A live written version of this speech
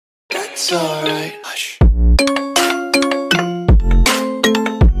It's alright. Hush.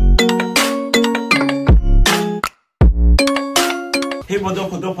 Hey, what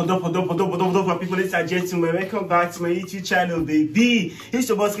up, people, ladies and gentlemen, welcome back to my YouTube channel, baby. It's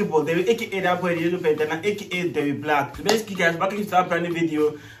your boss, BoboDerry, aka that boy, the yellow bandana, aka Blaq. Today's guys, back into our brand new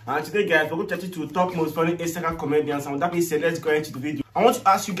video. And today, guys, we're going to chat to top most funny Instagram comedians. And with that being said, let's go into the video. I want to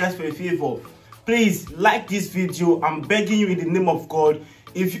ask you guys for a favor. Please like this video. I'm begging you in the name of God.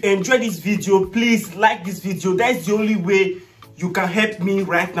 If you enjoy this video, please like this video. That's the only way you can help me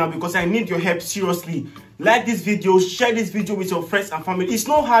right now, because I need your help seriously. Like this video, share this video with your friends and family. It's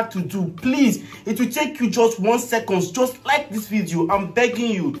not hard to do. Please, it will take you just 1 second. Just like this video. I'm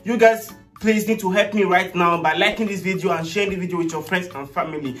begging you. You guys please need to help me right now by liking this video and sharing the video with your friends and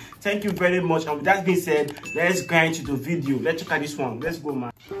family. Thank you very much. And with that being said, let's go into the video. Let's check out this one. Let's go,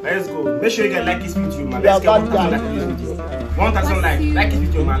 man. Let's go. Make sure you guys like this video, man. Let's get 1,000 likes on this video. 1,000 likes. Like this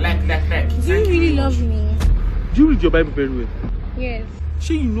video, man. Like. Do you really love me? Do you read your Bible very well? Yes.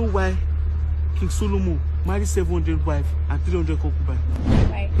 Sure, you know why King Solomon married 700 wives and 300 concubines?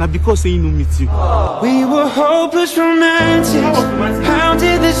 Why? Now because he know me too. We were hopeless romantics. How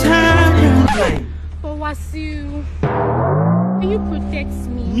did this happen? But Wasiu, can you protect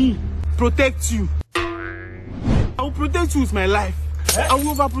me? Me? Protect you? I will protect you with my life. I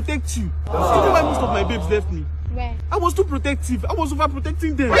will overprotect you. You know why most of my babes left me? Where? I was too protective. I was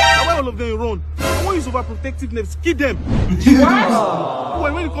overprotecting them. That's why all of them run. I want to use overprotectiveness. Kill them.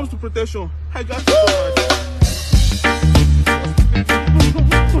 What? When it comes to protection, I got to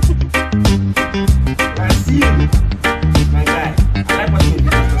I see you, my guy. I like what you do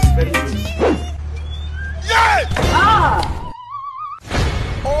because it's very good. Ah!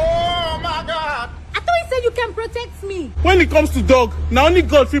 Oh my God! I thought you said you can protect me. When it comes to dog, now only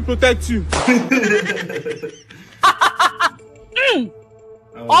God will protect you.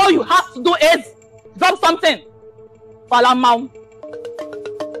 All you have to do is drop something. Falamau.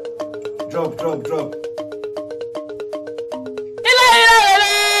 Drop.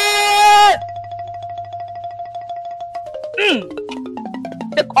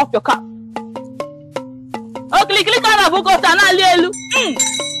 Take off your cap. Oh, click on the book of Lioon.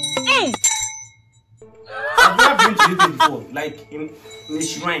 I've never been to this before, like in a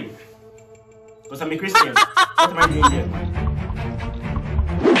shrine. Because I'm a Christian. What am I doing here?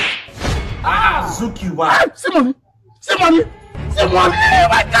 Zuki, wow. See money,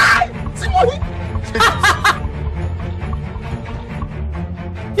 my guy. See money.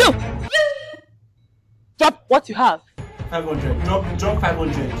 You. Drop what you have. 500. Drop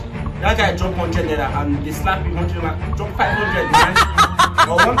 500. That guy dropped 100 naira and they slap him 100 naira. Drop 500, man.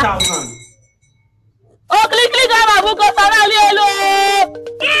 Or 1,000. Oh, click on the book of Lioon.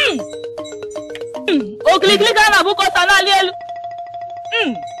 Oh, click on the book of Lioon.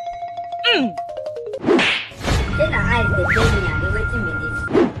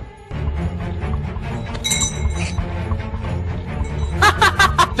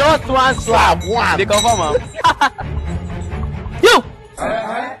 Just one slap, one. They confirm, You.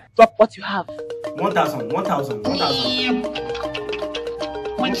 Drop what you have. 1,000. 100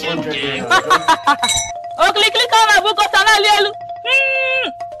 naira. Oh, click on the book of Lioon.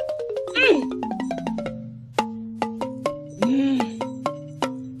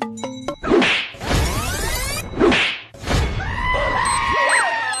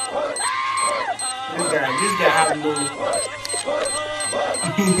 This guy have no.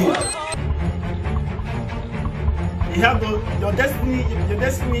 You have no. Your destiny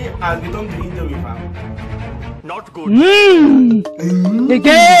has become the Indomie, fam. Not good.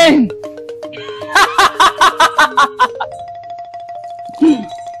 Again.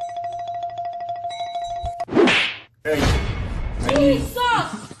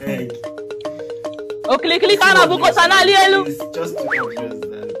 Egg. Oh, click on the book of Lioon. It's just 2 obvious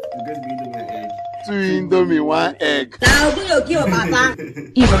that you're going to be eating an egg. 2 Indomie, 1 egg.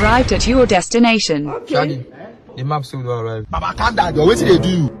 You've arrived at your destination. Shaggy, the map still don't arrive. Baba, calm down, yo. What did they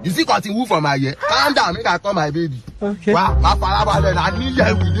do? You see continue from my ear. Calm down, make I call my baby. Okay. Wow, my father, I need you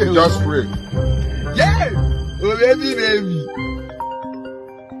every day. Just pray. Yeah! Oh, baby.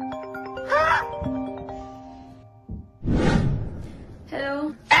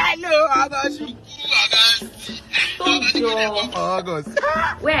 Hello. Hello, August.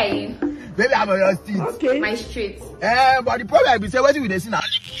 Where are you? Baby, I'm on your street. Okay. My street. But the problem is, what do we see now?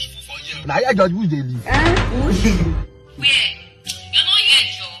 Now, I just push the leaf. Push? Where? You're not here,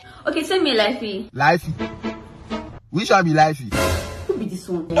 Joe. Okay, send me a lifey. Lifey? Which one be lifey? Who be this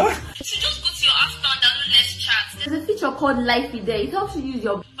one? You should just go to your after and download Let's Chat. There's a feature called Lifey there. It helps you use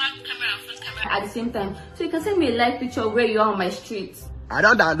your Back camera and front camera at the same time. So you can send me a live picture of where you are on my street. I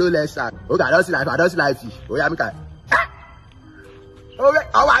don't download Shank. Okay, I don't see life. Oh, yeah, okay. Okay,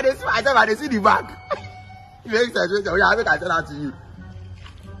 oh, I see myself, I see the back. It makes sense. Oh, yeah, I tell that to you.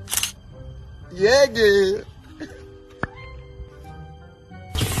 Yeah, gay.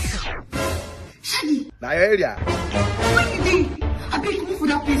 Now, area. What you think? I beg you for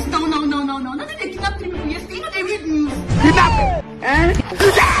that place. No. Not that they kidnapped 3 people yesterday. You know they read news.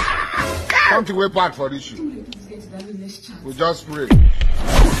 Something way back for this shit. We just pray.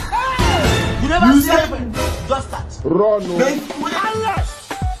 You never said just that. Run.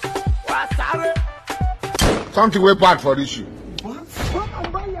 Something way back for this shit. What? Come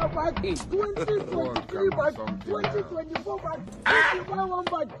and buy your bag. 2023 bag, 2024 bag. If you buy one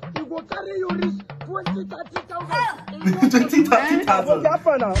bag, you go carry your risk 20,000. 20,000.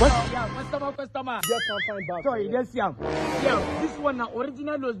 Customer. Yes, I'm fine bag. Sorry, yes, yeah. This one now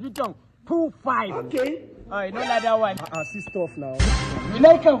original was beaten 2.5. Okay. Alright, not like that one. Assist off now. You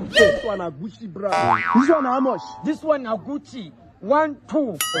like them? This one a Gucci brand. This one how much? This one a Gucci. 1, 2. I'll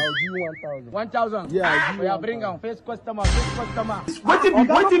give you 1,000. 1,000? Yeah, I'll give you. Bring on first customer. What it be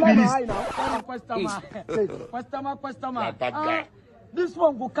this? Customer. This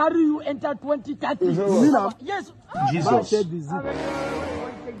one will carry you enter 2030. Yes. Jesus.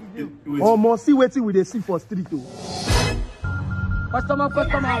 Oh, must see waiting with the sea for street too. Customer.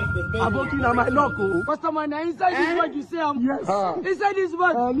 I'm working on my knock. Customer, now inside this bag you say yes. Inside this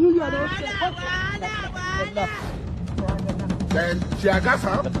bag. Then she got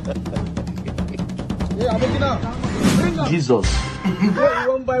some. Yeah, I'm making up. Jesus. You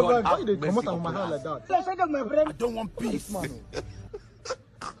won't buy bag. Why they come out of my hand like that? Shut up, my friend. I don't want peace, man.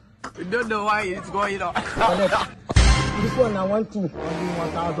 You don't know why it's going on. This one I want 2.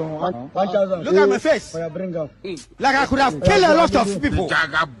 1,000. Look at my face. Bring up. Like I could have killed a lot of people. The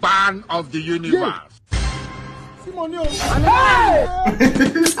Jagaban of the universe. Hey!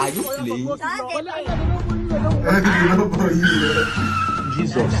 Are you playing?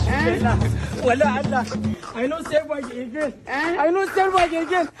 Jesus. I know save back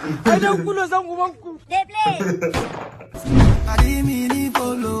again. I don't know some woman. They play. I didn't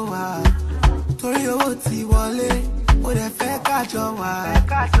follow her. Tori o ti wọlé, o de fẹ́ kájọ wá.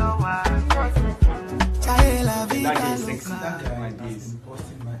 Chaye la vida loca.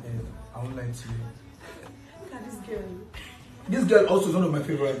 I won't lie to you. Look at this girl. This girl also is one of my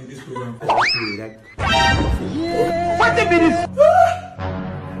favorites in this program. Yeah. What the this?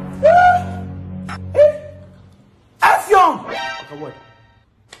 F-Young! Okay, what?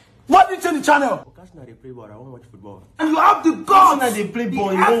 What did you change the channel? That's not a play ball. I won't watch football. And you have the guts! That's not a play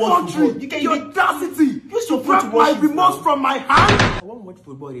ball. You don't watch football. You can audacity. Use your phone to watch my remote from my hand. I won't watch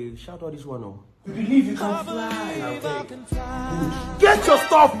football. They shout all this one out. You believe you can fly. Get your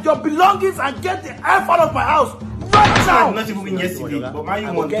stuff, your belongings, and get the F out of my house. Right now! I'm not even in yesterday, but my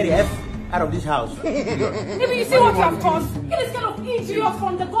you want get the F out of this house. Maybe you see what you have caused. Get this kind of idiot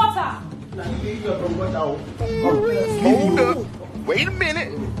from the gutter. Hold up. Wait a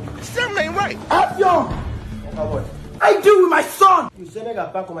minute. Something ain't right. F-Young! I deal with my son! You said I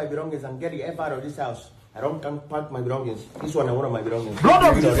got pack all my belongings and get the F out of this house. I don't come pack my belongings. This one I want my belongings. Blood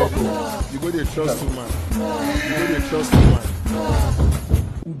of Jesus! You go to trust man.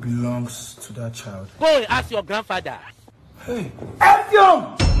 Who belongs to that child? Go and ask your grandfather. Hey!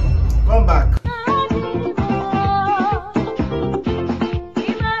 F-Young! Come back.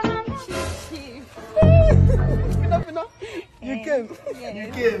 You came. You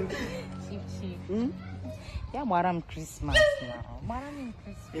came. Yeah, Maram Christmas now. Maram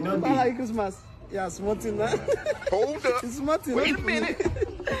Christmas. You know, I like Christmas. Yeah, smarting now. Hold up. It's smarting. Wait a minute.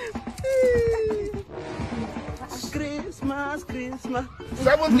 Christmas.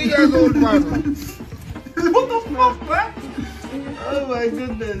 70 years old man. What the fuck, man? Oh my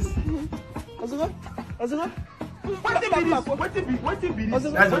goodness. What's it? What the be this?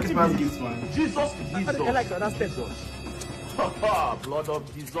 That's the Christmas gift, man. Jesus. I like that step. Blood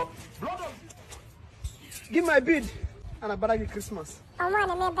of Jesus. Give my bid and I better get Christmas. I want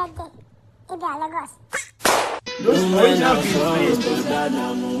to make birthday. It's a Lagos. Those original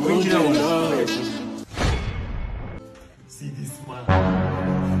beats. See this man.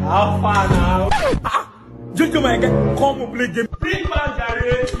 How far now? Just come and come and play game. Big man,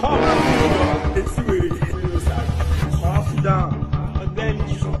 Gary. Come on. Let's see where it is. Half down. And then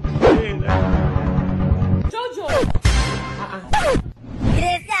Jojo.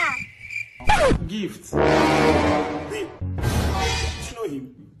 Gift. You know him?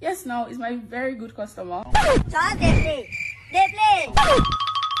 Yes, now he's my very good customer. So they play.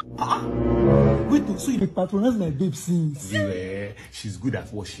 Wait, so you patronize my babe since? Yeah, she's good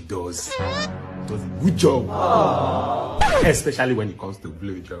at what she does. Does a good job. Especially when it comes to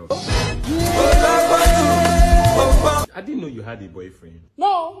blowjob. I didn't know you had a boyfriend.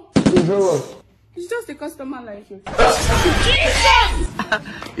 No. It's just a customer like you.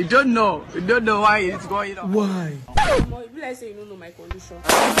 You don't know. You don't know why it's going on. Why? If you like say you don't know my condition.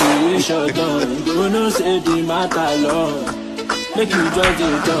 Make you drive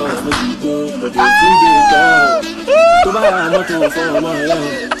the dog, make you go, but you see the dog. To buy not to for my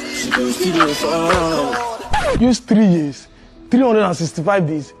love, she goes to the farm. Use 3 years, 365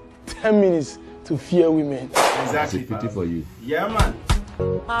 days, 10 minutes to fear women. Exactly. Pity for you. Yeah, man.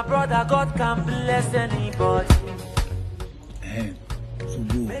 My brother, God can bless anybody. So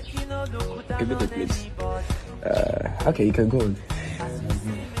go. Give it a place. Okay, you can go.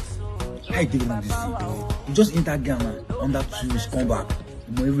 I did not this. You just enter Ghana under 2 years, come back.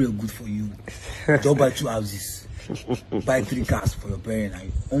 More very good for you. Just buy 2 houses. Buy 3 cars for your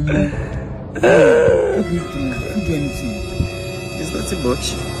parents. Everything. You do anything. It's nothing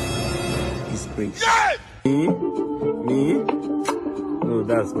much. It's great. Me? No,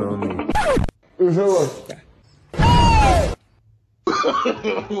 that's not me. No.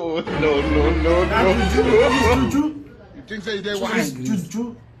 Juju. You think so you did wise?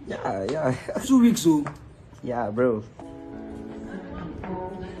 Juju. Yeah. 2 weeks, so. Yeah, bro.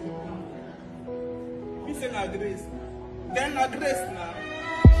 We say na grace. Then na grace now.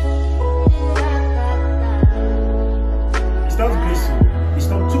 It's not grace. It's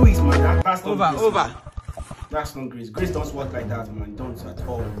not 2 weeks, man. That's not grace. Over. That's not grace. Grace don't work like that, man. Don't at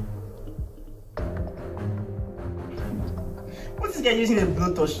all. What's this guy using a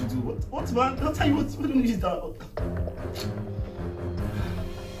blood touch to do? What man? What are you? What do you use that?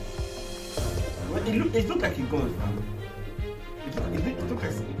 It looked like a gun, fam. It looked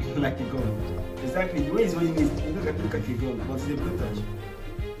like a gun. Exactly. The way he's holding it, it looked like a gun, but it's a blood touch.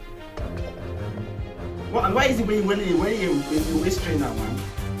 What, and why is he wearing a waist trainer, man?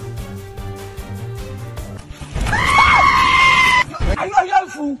 Are you a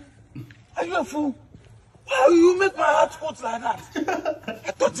fool? Are you a fool? Why you make my heart hot like that?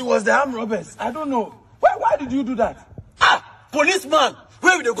 I thought it was the armed robbers. I don't know. Why did you do that? Policeman,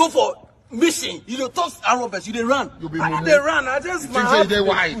 where will they go for mission? You don't touch armed robbers, you they run. They run. I just You think so they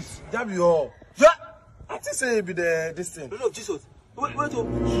wise? That be all. Yeah. I think say it be this thing. No, Jesus. Wait. Maybe,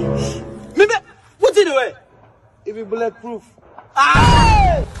 what's in the way? It be bulletproof.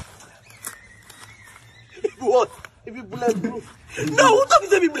 If what? It be bulletproof. No, who talking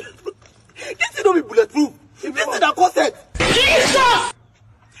to me bulletproof? This thing don't be bulletproof. This thing that corset. Jesus!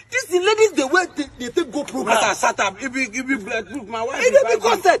 This the ladies they wear they take go program. Shut up. It be bulletproof. My wife. It don't be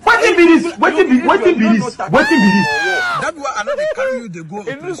corset. What be this? That be why I know they carry you. They go.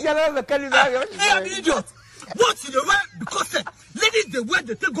 Hey, idiot. What you they wear the corset? Ladies they wear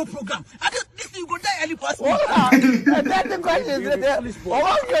they take go program. I just this thing go die early past me. That's the question. All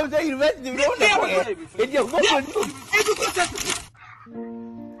of them university.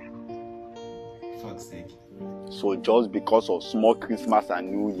 Fuck's sake. So just because of small Christmas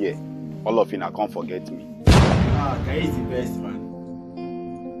and New Year, all of you now can't forget me. Guy is the best, man.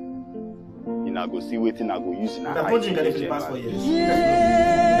 You now go see waiting, I go use in a I've not drinking Galilee for the past 4 years.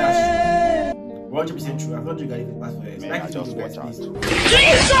 That's true. 100% true. I've not drinking Galilee for the past 4 years. Man, Like I this just video, watch guys, out.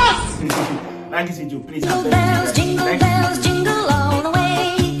 please. Like this video, please. Jingle bells, jingle all the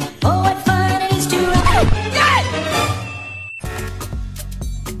way. Oh, what fun it is to ride.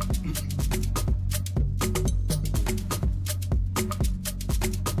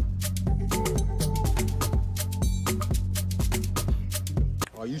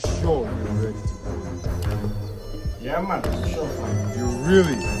 Are you sure you're ready to go? Yeah, man. Sure, man. You're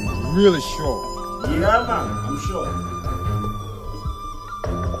really sure? Yeah, man. I'm sure.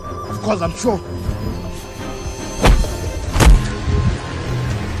 Of course, I'm sure.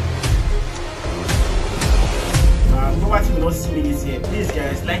 Nobody will not see me this year. Please,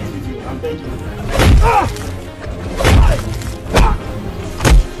 guys, like this video. I'm begging you.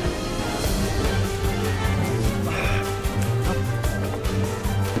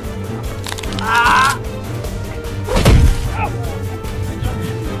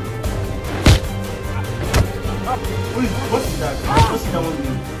 What is that? What's that one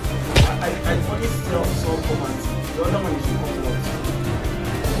doing? I forget saw commands. The other one is super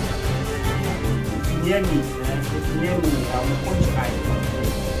If you near me, I will punch your eye.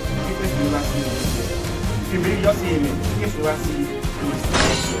 People will never see me. If you believe, just say amen. People will never see me.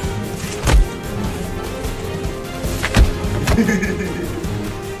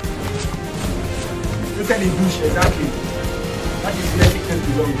 Look at the bush, exactly. That is where sickness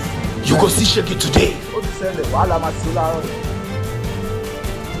belongs. You go see Shake it today.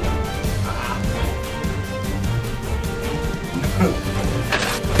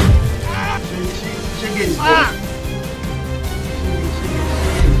 Shake it is what?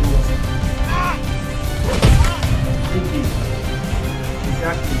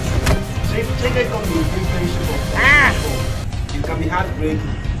 Exactly. Shake it can be different shape of it can be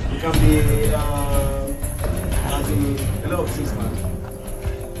heartbreaking. It can be a lot of things, man.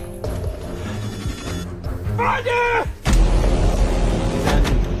 Father!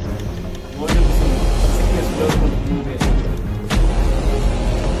 Exactly. 100%. Sickness will just want to move it.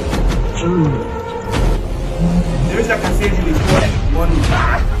 There is like I said, it is money.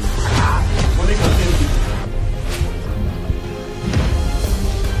 Money can save you.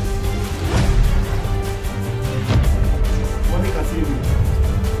 Money can save you.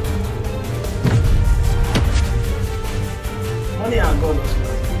 Money and God also.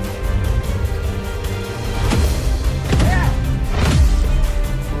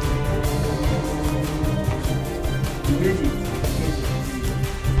 You made it.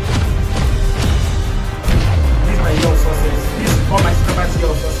 This is my year of success. This is all my subscribers' year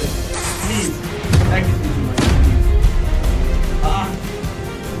of success. Please, like this video, man.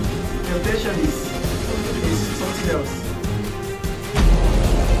 Temptation is something else.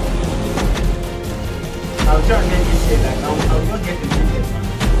 I'll try and get this here, like I'll not get the ticket, man.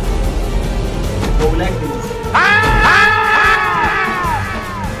 But we like this.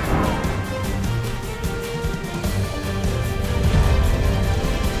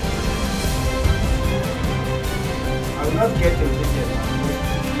 I will not get the ticket, man.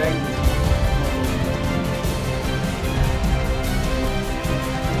 But we like this.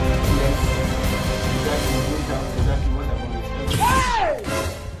 Yes. Exactly what I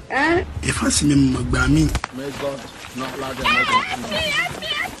want. If I see me, Magami. May God not allow them.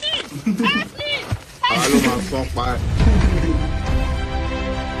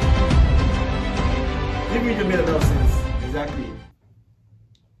 Give me the middle of sense. Exactly.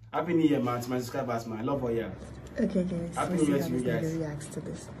 Happy New Year, man, to my subscribers, man. I love all y'all. Okay, guys. Happy New Year to you guys. Reacts to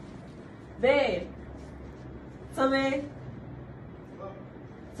this. Babe. Tommy,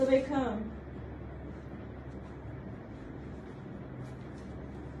 come.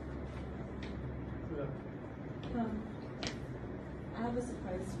 Come. I have a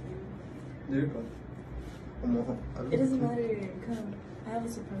surprise for you. It doesn't matter. Come. I have a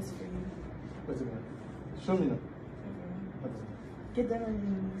surprise for you. What's it about? Show me now. Get down on your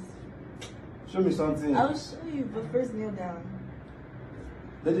knees. Show me something. I'll show you, but first kneel down.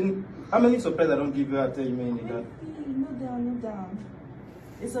 How many surprises I don't give you after you made that? Kneel down.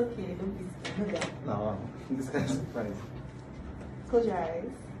 It's okay, don't be scared. Kneel down. No, this kind of surprise. Close your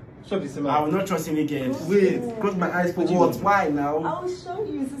eyes. Show me some. I will not trust any girl. Wait, close my eyes for what? Why now? I will show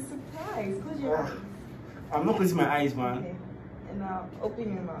you, it's a surprise. Close your eyes. I'm not closing my eyes, man. Okay. And now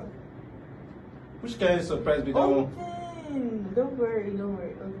open your mouth. Which kind of surprise be that one? Open. Don't worry.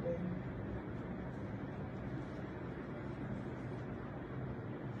 Open.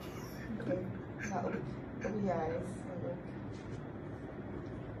 Okay. Now open your eyes and look.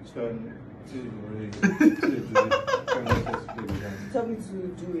 Tell me to do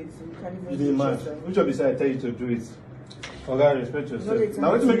it so you can't even do it. Which of you I tell you to do it? Okay, respect yourself.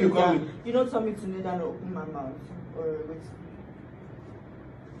 Now what make you call me? You don't tell me to kneel down and open my mouth or wait.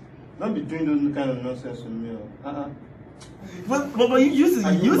 Don't be doing those kind of nonsense with me. But you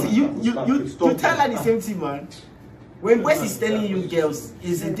tell her the same thing, man. When Wes is telling you girls,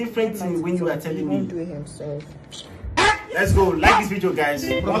 it's a different thing when you are telling me. He won't do it himself. Let's go. Like this video, guys.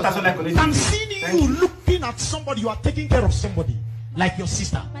 I'm seeing you looking at somebody. You are taking care of somebody, like your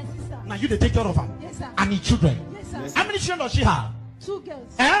sister. My sister. Now you take care of her. Yes, sir. And the children. Yes, sir. How many children does she have? 2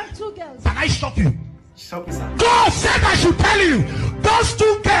 girls. 2 girls. Can I stop you? Stop me, sir. God said I should tell you, those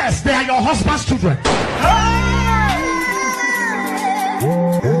 2 girls, they are your husband's children.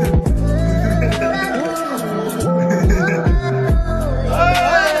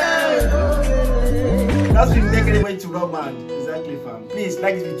 That's the naked way to rub, man. Exactly, fam. Please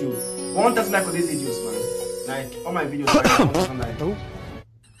like this video. 1,000 like on these videos, man. Like all my videos. Like,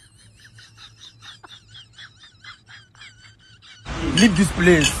 Leave this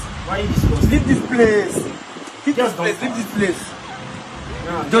place. Why are you disgusted? Leave this place. Leave this place.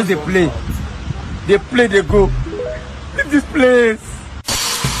 No, just they play. They play, they go. Leave this place.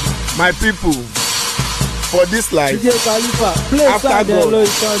 My people, for this life, after God,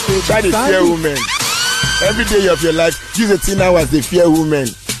 try to fear women. Every day of your life, use 18 hours to fear women.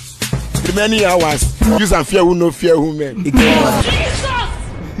 The many hours, use and fear who no fear women.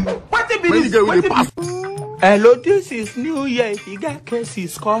 What the Hello, this is New Year. If you get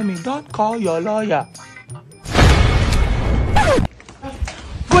cases, call me. Don't call your lawyer.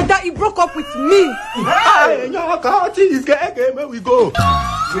 But that he broke up with me. Hey, your country is getting where we go.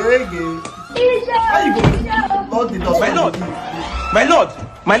 How you going?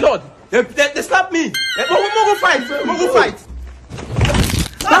 My lord. They slapped me. Go fight.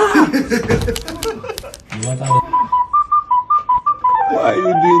 Why are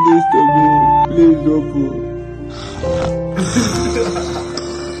you doing this to me? Please don't go.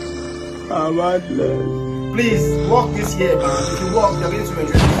 I'm heartless. Please walk this year, man. If you walk, you're going to enjoy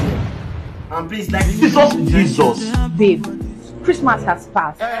this year. And please, like Jesus. Babe, Christmas has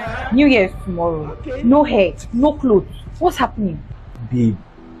passed. New Year is tomorrow. Okay. No hair, no clothes. What's happening? Babe,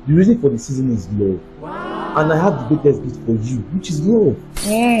 the reason for the season is love. Wow. And I have the greatest gift for you, which is love.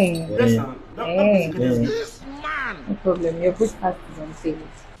 Hey. Yes, no problem. Your breakfast is on sale.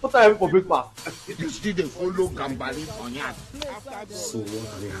 What are you having for breakfast? You still the follow Gambari on yard. So what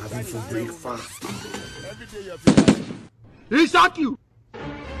are we having for breakfast? He shot you.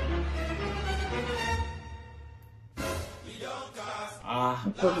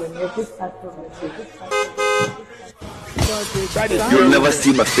 No problem. Your breakfast is on sale. You'll never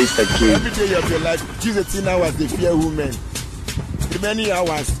see my face again. Every day of your life, use 18 hours they fear women. The many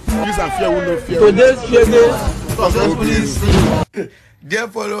hours, use and fear women, fear Today's Dear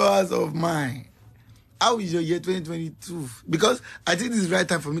followers of mine, how is your year 2022? Because I think this is the right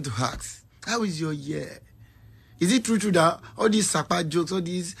time for me to ask. How is your year? Is it true that all these sapa jokes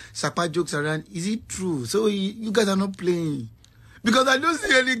around, is it true? So you guys are not playing. Because I don't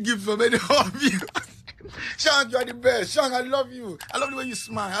see any gifts from any of you. Shank, you are the best. Shank, I love you. I love the way you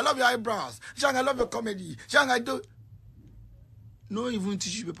smile. I love your eyebrows. Shank, I love your comedy. Shank, I don't... No even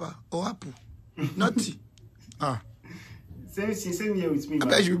tissue paper or apple. Nothing. Same here with me, man.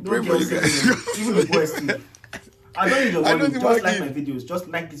 I bet you pray for you guys. Even the boys too. I don't need your money. Just like my videos. Just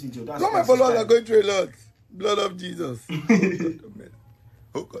like this video. That's all my followers are going through a lot. Blood of Jesus.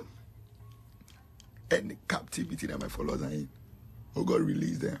 Oh God. Any captivity that my followers are in, oh God,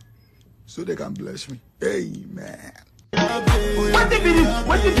 release them so they can bless me. Amen. What did be this?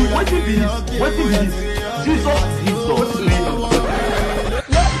 Jesus.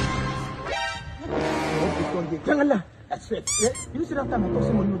 That's it. You see that time I took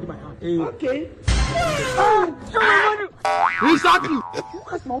some money with my hand. Okay. He shot you. You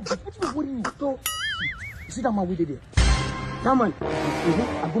guys my what you so you see that man we did there. That man,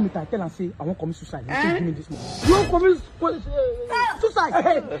 I go meet her, tell and say I won't commit suicide. You give me this money. You won't commit suicide.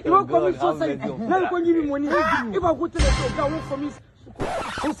 You won't commit suicide. Now you can give me money. If I go to the store, I won't commit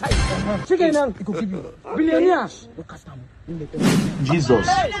suicide. Chicken now, he could give you billionaires. You cast them. Jesus.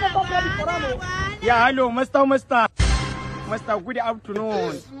 Yeah, hello, Master. Master, good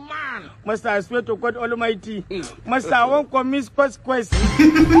afternoon. Master, I swear to God Almighty. Master, I won't commit quest. Master,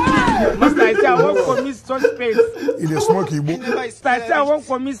 I say I won't commit suspect. In a smoky book. Master, I say I won't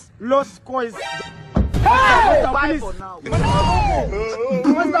commit lost quest. Master, please.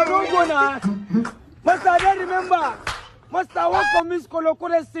 Master, don't go now. Master, I don't remember. Master, I won't commit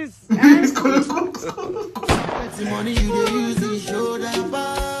colocoresis. The money you use to show that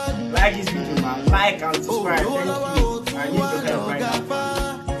bad. Like this video, man. Like and subscribe. Thank you. I need your help right now.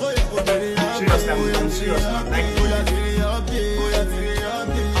 Serious, I'm serious, man. Like this.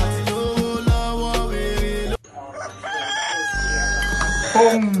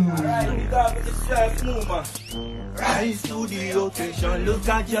 Rise to the occasion, look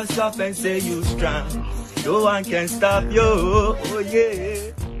at yourself and say you strong. No one can stop you. Oh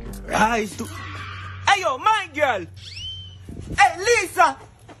yeah. Rise to... Hey yo, my girl. Hey Lisa.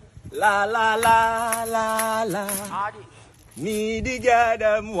 La la la la la. Me the girl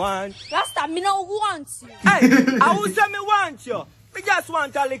them want. Rasta, me no want you. Hey, I will say me want you. Me just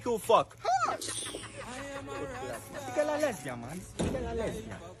want a little fuck.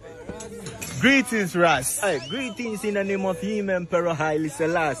 Greetings, Ras. Hey, greetings in the name of him, Emperor Haile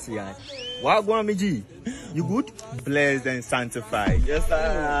Selassie. Wagwan me G. You good? Blessed and sanctified. Yes,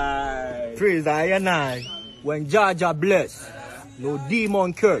 sir. Praise I and I. When Jaja bless, no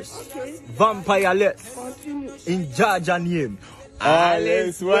demon curse, vampire less. In Jaja name, all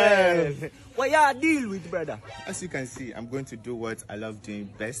is well. What y'all deal with, brother? As you can see, I'm going to do what I love doing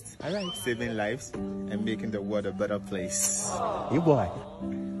best. Alright. Saving lives and making the world a better place. You boy.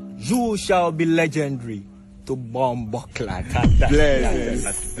 You shall be legendary to bomb buckler.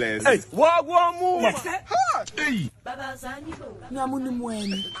 Bless. Hey, walk one move. Hey.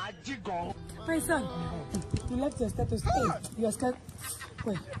 My son, you left your status. Hey, you are scared.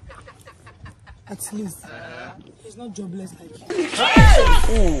 Wait. At least, he's not jobless like you.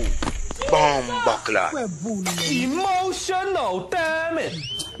 Bam. Buckler. Emotional, damn it.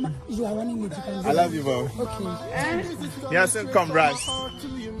 You are running with you. I love you, bro. Okay. Yes, congrats.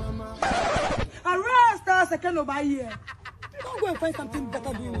 Arrest us, I can't over here. Don't go and find something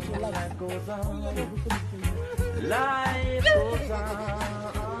better doing with your life. Life goes on.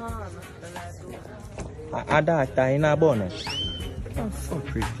 Ada in a bonus. Oh, so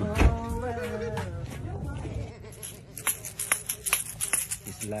pretty.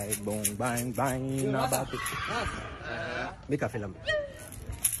 It's like boom, bang, bang, about it. Make a film.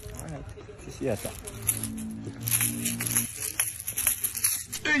 Alright, yes, sir.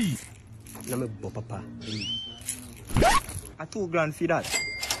 Hey! Let me papa. A 2 grand for that.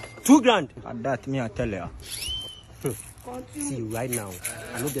 2 grand? And that me I tell you. See, right now,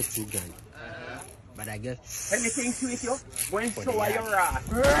 I don't get 2 grand. But I guess anything to it, yo. When show I your ass.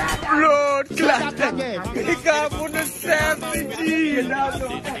 Blood clot. Pick up on the 70.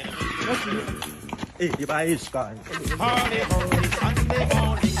 Hey, if I is gone.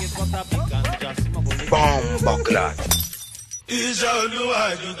 Bomb buckler.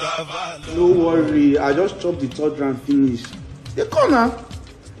 No worry, I just chopped the 3rd round finish. They come now.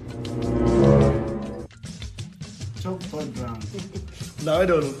 Chop 3rd round. No, I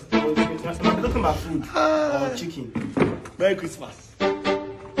don't know. I'm talking about food or chicken. Merry Christmas.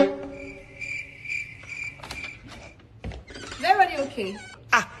 Is everybody okay?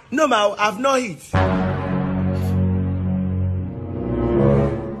 Ah, no, ma, I've not hit.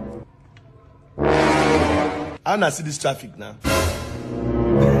 I wanna see this traffic now. Oh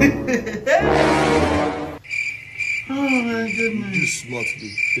my goodness. You smart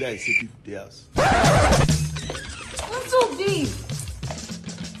today. Did I say people the house? What's all this?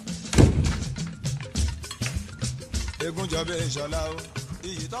 Sorry,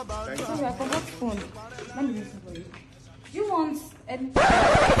 I forgot phone. Let me listen for you. Do you want any?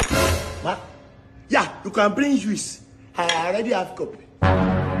 What? Yeah, you can bring juice. I already have cup.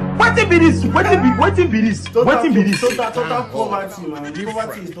 What be this? What be this? Total poverty, man.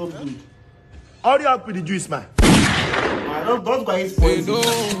 Poverty is not good. Hurry up with the juice, man. Don't go his point.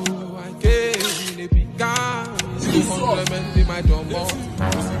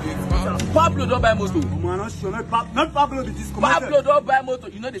 Pablo don't buy motor. Not Pablo the disco. Pablo don't buy motor.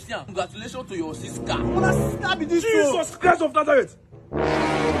 You know the thing. Congratulations to your sister. Jesus Christ of Nazareth.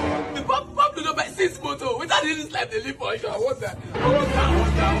 Pablo don't buy 6 motor. Without this life they live for sure. What's that?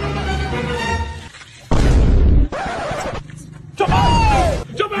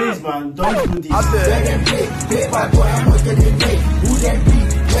 Please, man, don't do this.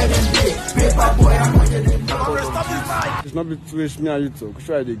 It's not between me and you talk.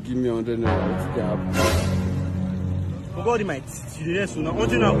 Try to give me 100 naira. For God, my you the soon.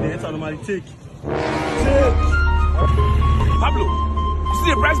 100 naira the enter normally take. Pablo, you see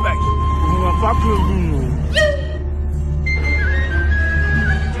the price back? Pablo,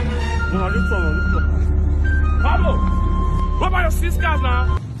 Pablo, what about your 6 cars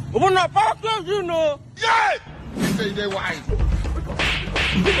now? Open up, Pablo, you know. Yeah! You say they wise.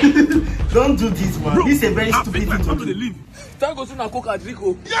 Don't do this, man. Bro, this is a very stupid thing to do. Thank God you cook and drink.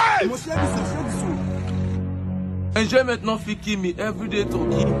 Yes! You must share this. Enjoyment not fit kill me every day to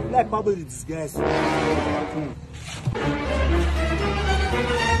kill. Like Pablo the disguise.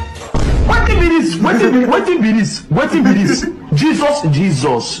 What be this? What be this? Jesus.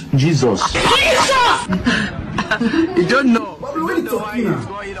 You don't know. Pablo, what are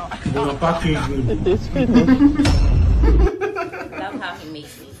you talking about? Love how he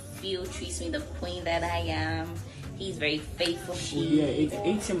makes me feel, treats me the queen that I am. He's very faithful. Yeah,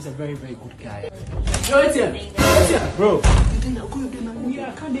 ATM is a very, very good guy. Yo, ATM, bro.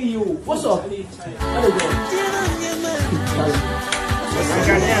 Yeah, I can't hear you. What's up? I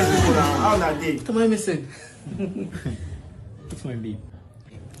can hear people now. How that day? Come on, missing. It's my babe.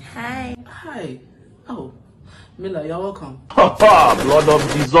 Hi. Hi. Oh, Mila, you're welcome. Blood of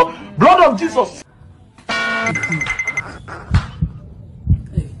Jesus.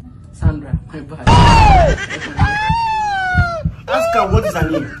 Hey, Sandra, my bad. Ask her what is her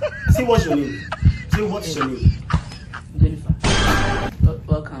name. Say what's your name. Jennifer.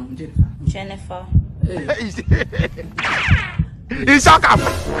 Welcome, Jennifer. Hey. It's Shank. I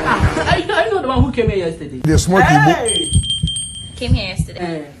know the one who came here yesterday. The smoky Came here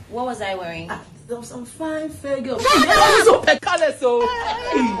yesterday. What was I wearing? There was some fine fair girl. So peculiar, so.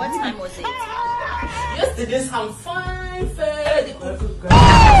 What time was it? Yesterday, some fine fair girl.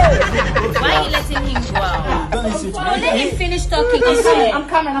 Why are you letting him go out? Let him finish talking. I'm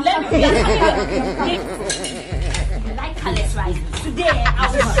coming. Let me. You like colors, right? Today, I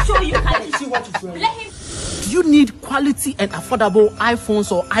will show you colors. Let him. Do you need quality and affordable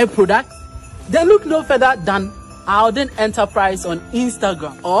iPhones or iProducts? Then look no further than Alden Enterprise on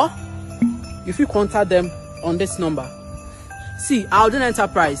Instagram, or if you contact them on this number. See, Alden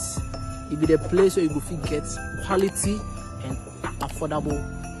Enterprise, it be the place where you go get quality and affordable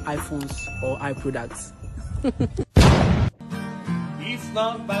iPhones or iProducts. It's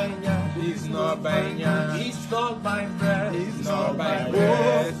not by ya, it's not by ya, it's not by bread, it's not by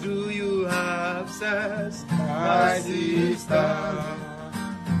bread. Do you have sense, my sister?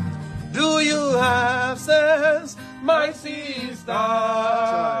 Do you have sense, my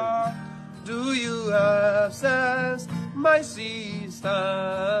sister? Do you have sense, my sister?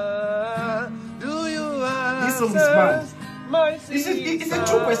 Do you have sense? It's a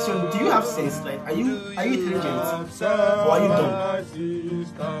true question. Do you have sense? Like, are you intelligent or are you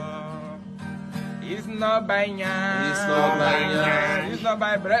dumb? It's not by ya. It's not by ya. It's not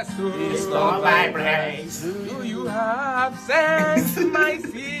by breast. It's not by breast. Do you have sense, my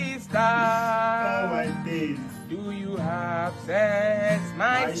sister? Oh my days. Do you have sense,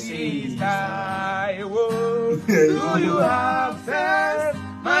 my sister? Whoa. Do you have sense,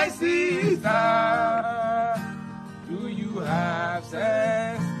 my sister? Do you have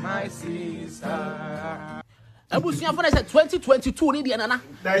sense, my sister? I was saying for 2022 in the nana.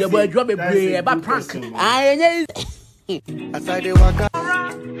 You boy drop a prank.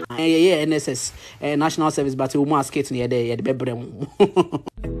 Yeah, NSS, National Service, but you must get near there. The baby. What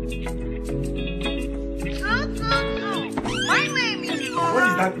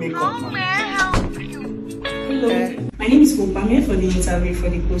is that makeup, man? Hello, my name is Hope. I'm here for the interview for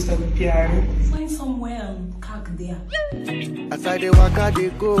the post of the PR. Find somewhere and cack there. As I waka they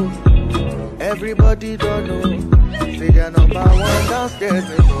go, everybody don't know. Say they're number one downstairs,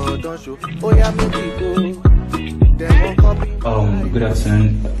 they don't show. Oh yeah, me go. Good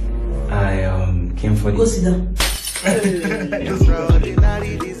afternoon. I came for Go sit down.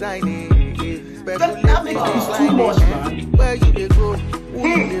 Extraordinary designing. That makes this too much, man. Where you they go? Who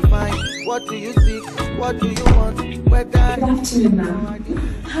you they find? What do you seek? What do you want? Where that? Good afternoon, ma'am.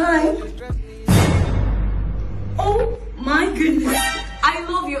 Hi. Oh my goodness. I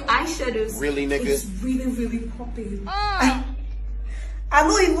love your eyeshadows. Really, nigga? It's really, really popping. I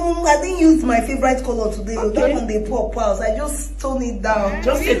didn't use my favorite color today. Okay. That one they pop out. I just tone it down.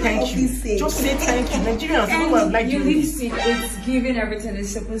 Just say thank you. Just say thank you. Nigerians don't like your lipstick is giving everything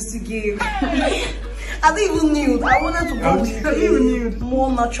it's supposed to give. I didn't even nude. I wanted to go with a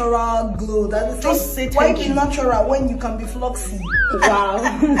more natural glow. That is just say why thank you. be natural when you can be floxy? Wow.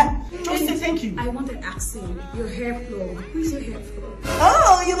 Just say thank you. I wanted to ask you, your hair flow. Who's your hair flow?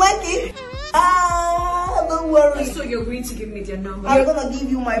 Oh, you like it? Don't worry. So you're going to give me their number? I'm gonna give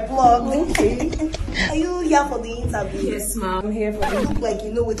you my plug. Okay. Are you here for the interview? Yes, ma'am. I'm here for it. Look like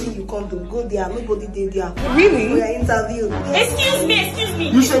you know what you come to. Go there. Nobody did there. Really? We are interviewed. Excuse me.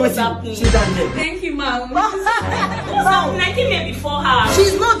 You say what's happening. Sit down there. Thank you, ma'am. What's happening? I came here before her.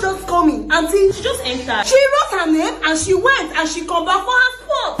 She's not just coming, auntie. She just entered. She wrote her name and she went and she come back for her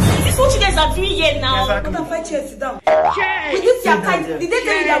spot. Is this what you guys are doing here now? What if I chair? Sit down. With this your tight. Did they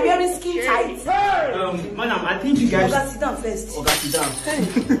tell you you're wearing skin tight? Madam, I think you guys. Oga, sit down first. Oga, sit down.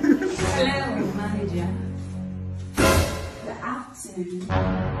 Hello, manager. Good afternoon.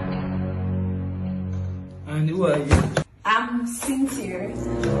 And who are you? I'm Cynthia,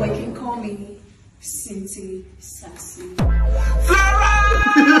 but you can call me Cynthia Sexy. Flora!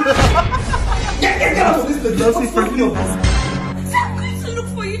 Get out of this business. I'm going to look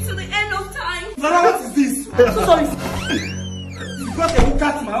for you till the end of time. Flora, what is this? So sorry. You got a hook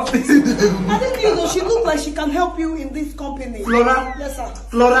at my office. I think you know she looks like she can help you in this company. Flora? Yes, sir.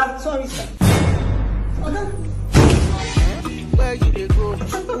 Flora? Sorry, sir. Where you they go?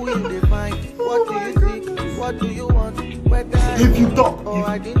 Who you they find? What do you seek? What do you want? Where that? If you talk. Oh,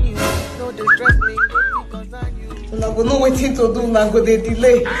 I didn't you. No, they stress me. Una go know wetin to do, una go dey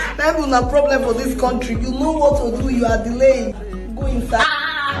delay. That is a problem for this country. You know what to do, you are delaying. Go inside.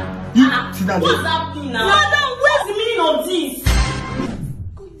 Sit down. What's happening now? Madam, where's the meaning of this?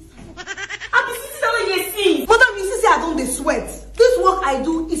 I'm see. Madam, you see, I don't dey sweat. This work I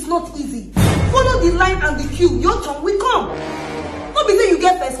do is not easy. Follow the line and the queue. Your turn will come. Not be say you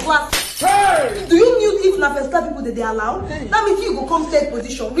get first class. Hey! Do you know if na first class people that they allow? Hey. That means you go come third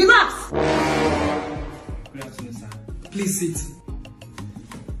position. Relax. Good afternoon, sir. Please sit.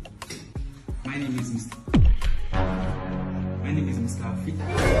 My name is Mr. Afi.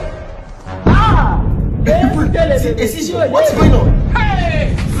 What's going on?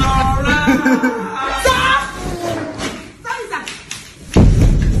 Hey! Flora!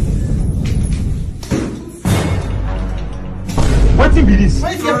 What be this?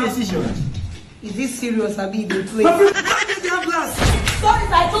 What is your decision? Is this serious, Abi? They play. Sorry,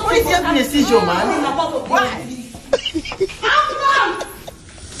 sir. I told Why is he having a seizure, man? Why?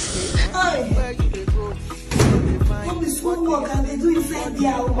 From the small work and they do inside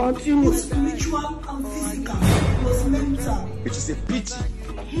there. Continue. Spiritual and physical. Plus mental. Which is a pity.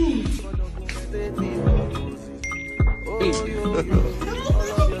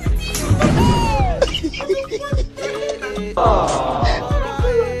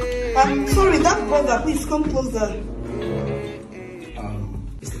 I'm sorry, that brother, please come closer.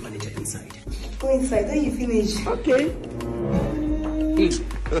 Is the manager inside? Go inside, then you finish. Okay.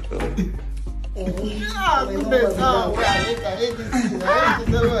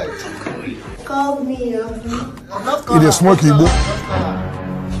 Call me. It is smoky, bro.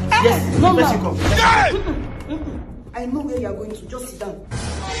 Yes, no, let you come. I know where you are going to. Just sit down.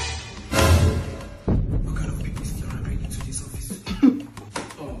 What kind of people still are bringing to this office?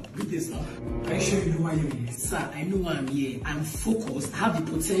 With this now. Are you sure you know why you're here? Sir, I know why I'm here. I'm focused, I have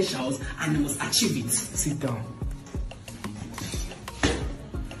the potentials, and I must achieve it. Sit down.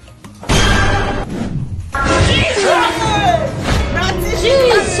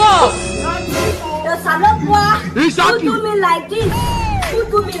 Jesus! The salon boy! Who do me like this? Who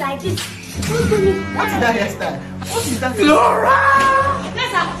do me like this? Who do me? What's that hairstyle? What is that? Flora!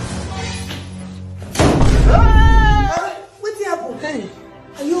 What's happened? Hey.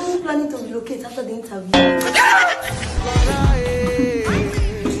 Are you planning to relocate after the interview?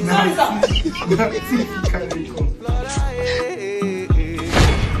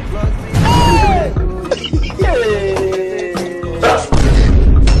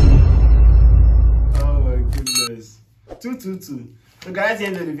 Oh my goodness. 222. So guys, at the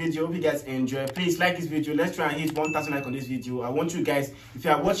end of the video, hope you guys enjoy. Please like this video. Let's try and hit 1,000 likes on this video. I want you guys, if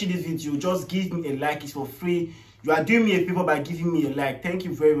you are watching this video, just give me a like. It's for free. You are doing me a favor by giving me a like. Thank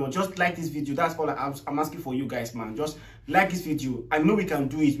you very much. Just like this video. That's all I'm asking for you guys, man. Just like this video. I know we can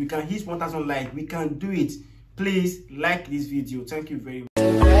do it. We can hit 1,000 likes. We can do it. Please like this video. Thank you very much.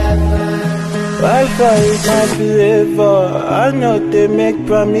 Wi-Fi is my flavor. I know they make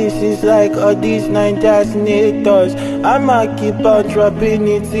promises like all these 9 nators. I'ma keep on dropping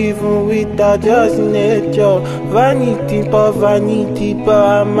it even without just nature. Vanity for vanity,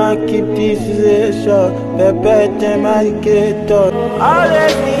 but I'ma keep this relation. Them alligator.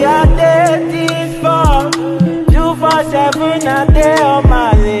 Already I did this for 247 a day on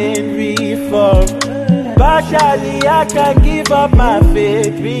my lane reform. Partially I can give up my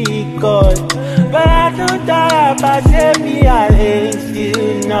faith because but I don't die about me, I ain't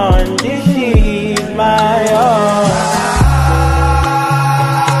still none. This is my own.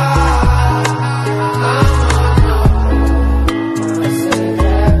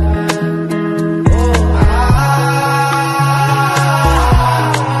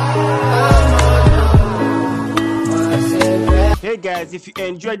 Hey guys, if you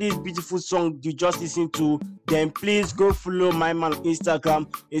enjoyed this beautiful song you just listened to, then please go follow my man on Instagram.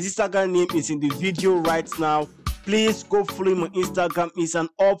 His Instagram name is in the video right now. Please go follow him on Instagram. He's an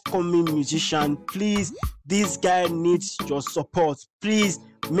upcoming musician. Please, this guy needs your support. Please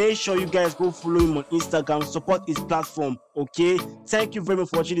make sure you guys go follow him on Instagram. Support his platform. Okay, thank you very much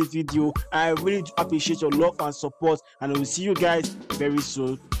for watching this video. I really do appreciate your love and support, and I will see you guys very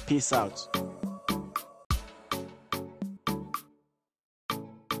soon. Peace out.